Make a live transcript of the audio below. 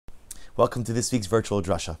Welcome to this week's virtual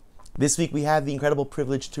drasha. This week we have the incredible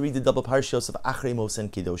privilege to read the double parshas of Achrei Mos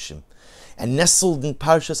and Kedoshim. And nestled in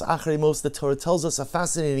Parshas Achrei Mos, the Torah tells us a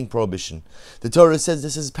fascinating prohibition. The Torah says,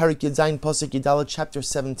 this is Parak Yedzayin Pasuk Yedalad, chapter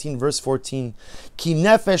 17, verse 14. Ki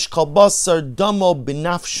nefesh kol basar damo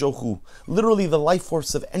b'nafshohu. Literally, the life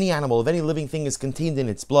force of any animal, of any living thing, is contained in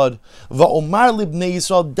its blood. Va'omar libnei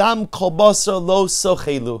Yisrael dam kol basar lo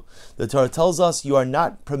sochelu. The Torah tells us you are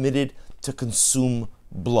not permitted to consume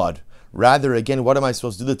blood. Rather, again, what am I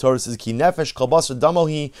supposed to do? The Torah says, Ki nefesh kol basar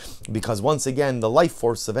damohi, because once again, the life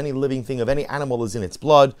force of any living thing, of any animal, is in its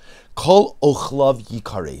blood. Kol ochlav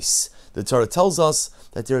yikares. The Torah tells us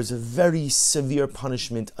that there is a very severe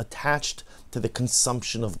punishment attached to the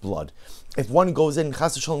consumption of blood. If one goes in,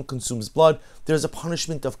 chas v'shalom, consumes blood, there's a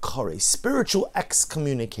punishment of kares, spiritual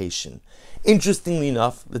excommunication. Interestingly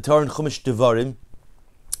enough, the Torah in Chumash Devarim,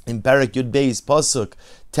 in Parak Yud Beis Pasuk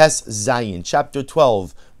Tes Zayin, chapter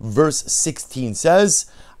 12, verse 16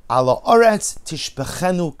 says, Ala oretz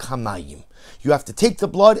tishbechenu kamayim. You have to take the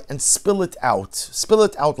blood and spill it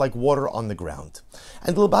out like water on the ground.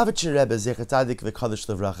 And the Lubavitcher Rebbe, Zecher Tzadik V'Kadosh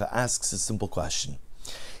Livracha, asks a simple question.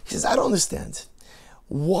 He says, I don't understand.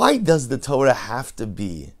 Why does the Torah have to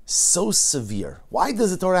be so severe? Why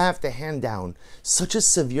does the Torah have to hand down such a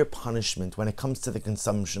severe punishment when it comes to the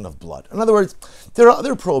consumption of blood? In other words, there are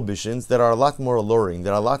other prohibitions that are a lot more alluring,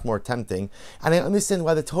 that are a lot more tempting, and I understand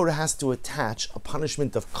why the Torah has to attach a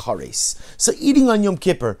punishment of kares. So eating on Yom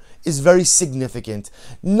Kippur is very significant.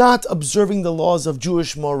 Not observing the laws of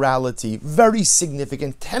Jewish morality, very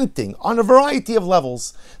significant, tempting on a variety of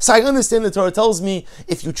levels. So I understand the Torah tells me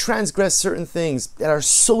if you transgress certain things that are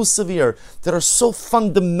so severe, that are so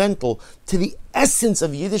fundamental to the essence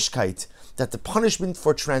of Yiddishkeit, that the punishment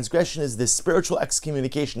for transgression is this spiritual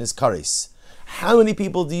excommunication, is kares. How many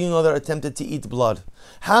people do you know that are tempted to eat blood?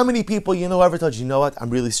 How many people ever told you know what, I'm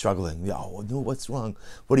really struggling. No, what's wrong?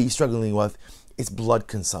 What are you struggling with? It's blood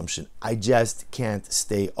consumption. I just can't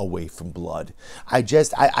stay away from blood. I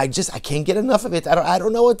can't get enough of it. I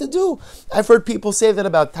don't know what to do. I've heard people say that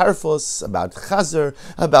about tarfos, about chazer,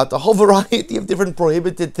 about a whole variety of different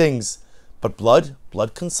prohibited things. But blood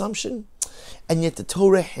consumption? And yet the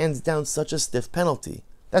Torah hands down such a stiff penalty.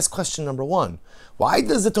 That's question number one. Why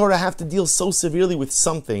does the Torah have to deal so severely with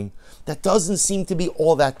something that doesn't seem to be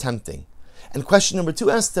all that tempting? And question number two,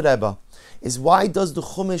 asked the Rebbe, is why does the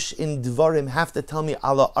Chumash in Dvarim have to tell me,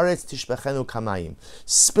 Ala aretz tishbechenu kamayim?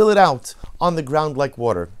 Spill it out on the ground like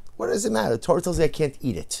water. What does it matter? The Torah tells me I can't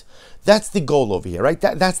eat it. That's the goal over here, right?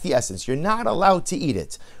 That's the essence. You're not allowed to eat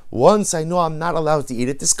it. Once I know I'm not allowed to eat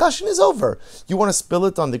it, discussion is over. You want to spill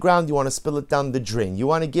it on the ground, you want to spill it down the drain, you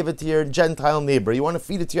want to give it to your Gentile neighbor, you want to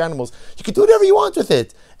feed it to your animals, you can do whatever you want with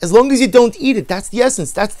it. As long as you don't eat it, that's the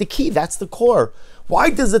essence, that's the key, that's the core. Why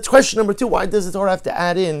does question number two, why does the Torah have to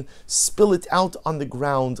add in, spill it out on the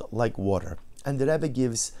ground like water? And the Rebbe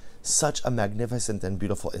gives such a magnificent and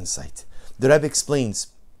beautiful insight. The Rebbe explains,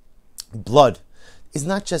 blood is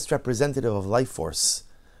not just representative of life force,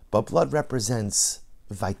 but blood represents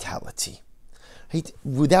vitality. Right?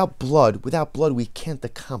 Without blood we can't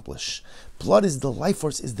accomplish. Blood is the life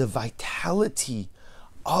force, is the vitality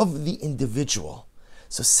of the individual.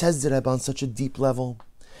 So says the Rebbe on such a deep level,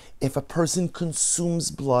 if a person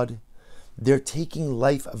consumes blood, they're taking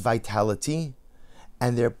life vitality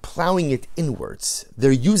and they're plowing it inwards.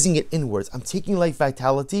 They're using it inwards. I'm taking life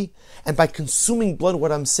vitality, and by consuming blood,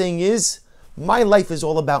 what I'm saying is, my life is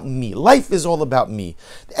all about me. Life is all about me.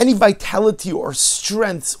 Any vitality or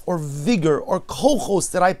strength or vigor or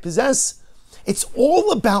kochos that I possess, it's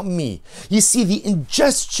all about me. You see, the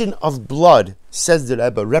ingestion of blood, says the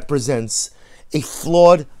Rebbe, represents a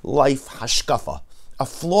flawed life hashkafa, a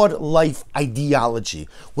flawed life ideology.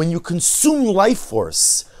 When you consume life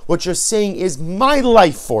force, what you're saying is my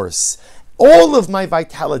life force, all of my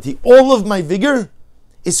vitality, all of my vigor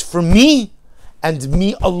is for me and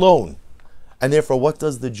me alone. And therefore, what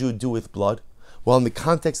does the Jew do with blood? Well, in the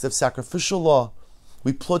context of sacrificial law,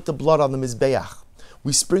 we put the blood on the Mizbeach.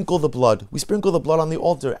 We sprinkle the blood. We sprinkle the blood on the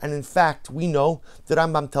altar. And in fact, we know, the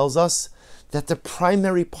Rambam tells us, that the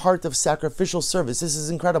primary part of sacrificial service, this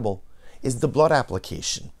is incredible, is the blood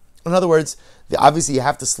application. In other words, obviously you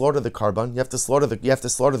have to slaughter the karban, you have to slaughter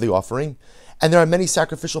the offering, and there are many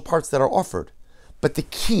sacrificial parts that are offered. But the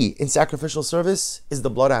key in sacrificial service is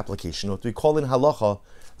the blood application, what we call in halacha,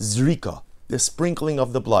 zrika, the sprinkling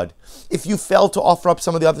of the blood. If you fail to offer up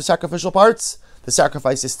some of the other sacrificial parts, the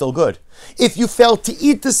sacrifice is still good. If you fail to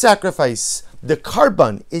eat the sacrifice, the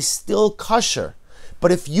karban is still kosher.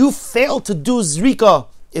 But if you fail to do zrika,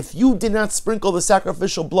 if you did not sprinkle the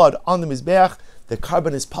sacrificial blood on the mizbeach, the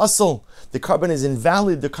carbon is puzzle, the carbon is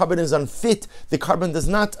invalid, the carbon is unfit, the carbon does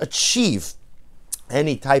not achieve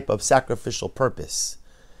any type of sacrificial purpose.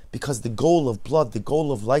 Because the goal of blood, the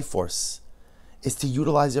goal of life force, is to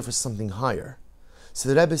utilize it for something higher. So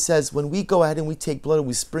the Rebbe says, when we go ahead and we take blood and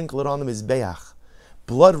we sprinkle it on the Mizbeach,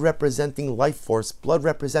 blood representing life force, blood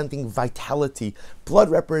representing vitality, blood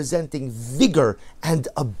representing vigor and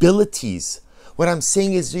abilities. What I'm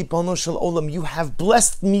saying is, Ribono Shel Olam, you have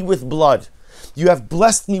blessed me with blood. You have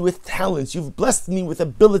blessed me with talents. You've blessed me with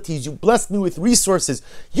abilities. You've blessed me with resources.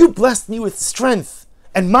 You blessed me with strength.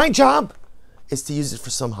 And my job is to use it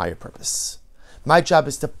for some higher purpose. My job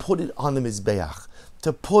is to put it on the Mizbeach,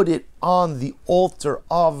 to put it on the altar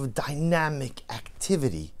of dynamic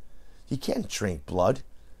activity. You can't drink blood.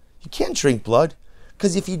 You can't drink blood,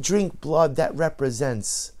 because if you drink blood, that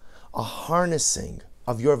represents a harnessing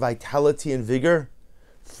of your vitality and vigor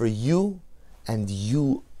for you and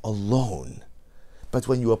you alone. But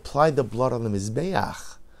when you apply the blood on the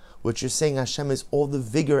Mizbeach, what you're saying, Hashem, is all the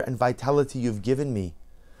vigor and vitality you've given me,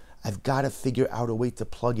 I've got to figure out a way to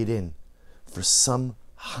plug it in for some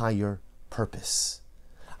higher purpose.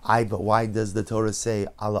 But why does the Torah say,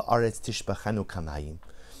 Ala aretz tishbachenu kamayim?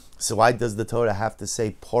 So why does the Torah have to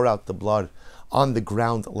say, pour out the blood on the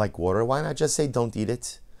ground like water? Why not just say, don't eat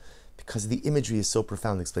it? Because the imagery is so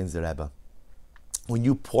profound, explains the Rebbe. When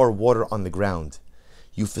you pour water on the ground,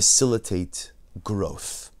 you facilitate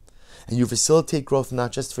growth. And you facilitate growth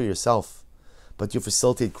not just for yourself, but you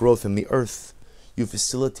facilitate growth in the earth. You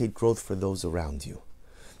facilitate growth for those around you.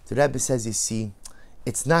 The Rebbe says, you see,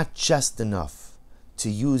 it's not just enough to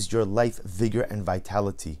use your life, vigor, and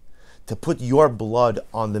vitality, to put your blood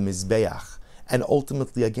on the Mizbeach, and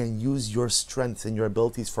ultimately, again, use your strengths and your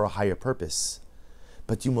abilities for a higher purpose.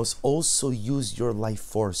 But you must also use your life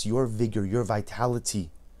force, your vigor, your vitality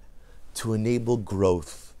to enable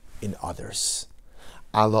growth in others.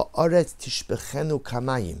 Ala aretz tishbechenu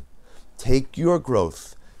kamayim. Take your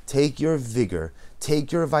growth, take your vigor,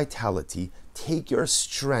 take your vitality, take your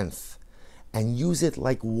strength, and use it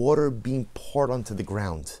like water being poured onto the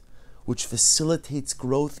ground, which facilitates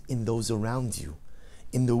growth in those around you,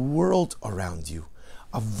 in the world around you.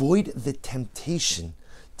 Avoid the temptation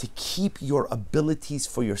to keep your abilities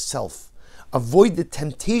for yourself. Avoid the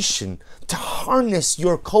temptation to harness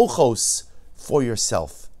your kochos for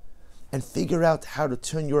yourself. And figure out how to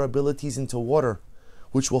turn your abilities into water,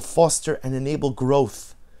 which will foster and enable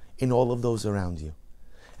growth in all of those around you.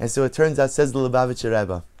 And so it turns out, says the Lubavitcher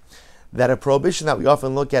Rebbe, that a prohibition that we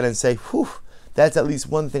often look at and say, whew, that's at least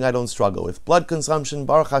one thing I don't struggle with. Blood consumption,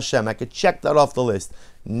 Baruch Hashem, I could check that off the list.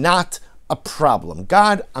 Not a problem.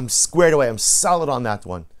 God, I'm squared away. I'm solid on that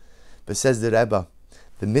one. But says the Rebbe,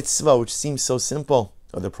 the mitzvah, which seems so simple,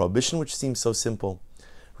 or the prohibition, which seems so simple,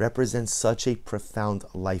 represents such a profound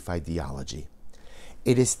life ideology.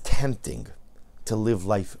 It is tempting to live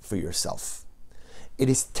life for yourself. It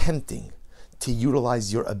is tempting to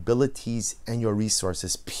utilize your abilities and your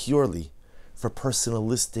resources purely for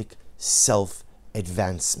personalistic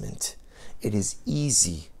self-advancement. It is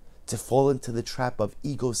easy to fall into the trap of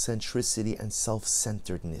egocentricity and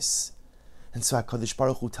self-centeredness. And so HaKadosh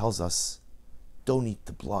Baruch Hu tells us, don't eat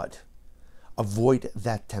the blood. Avoid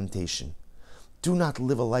that temptation. Do not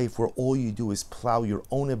live a life where all you do is plow your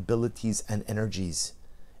own abilities and energies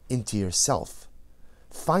into yourself.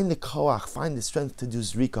 Find the koach, find the strength to do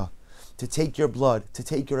zrika, to take your blood, to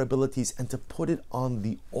take your abilities, and to put it on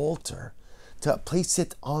the altar, to place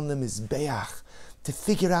it on the Mizbeach, to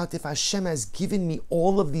figure out if Hashem has given me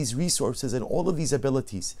all of these resources and all of these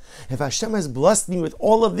abilities, if Hashem has blessed me with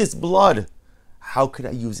all of this blood, how could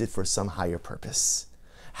I use it for some higher purpose?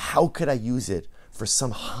 How could I use it for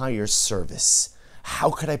some higher service? How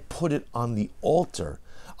could I put it on the altar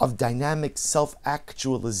of dynamic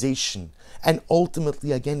self-actualization and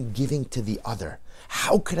ultimately, again, giving to the other?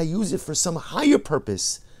 How could I use it for some higher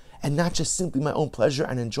purpose and not just simply my own pleasure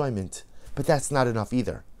and enjoyment? But that's not enough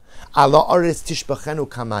either. Ala aretz tishbachenu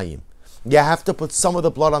kamayim. You have to put some of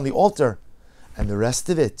the blood on the altar, and the rest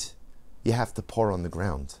of it you have to pour on the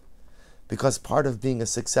ground. Because part of being a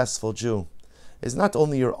successful Jew is not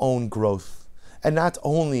only your own growth and not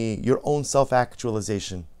only your own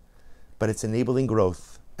self-actualization, but it's enabling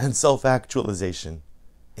growth and self-actualization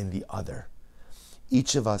in the other.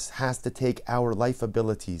 Each of us has to take our life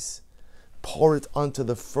abilities, pour it onto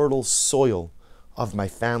the fertile soil of my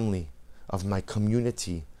family, of my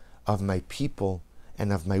community, of my people,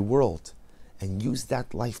 and of my world, and use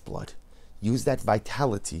that lifeblood, use that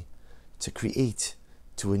vitality to create,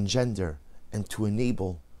 to engender, and to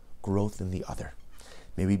enable growth in the other.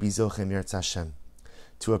 May we be Zochem Yirtzeh Hashem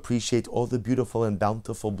to appreciate all the beautiful and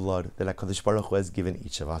bountiful blood that HaKadosh Baruch Hu has given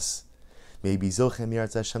each of us. May be Zochem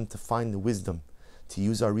Yirtzeh Hashem to find the wisdom to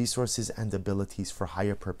use our resources and abilities for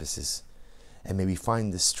higher purposes. And may we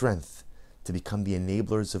find the strength to become the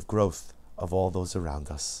enablers of growth of all those around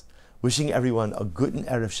us. Wishing everyone a good and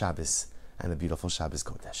Erev Shabbos and a beautiful Shabbos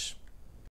Kodesh.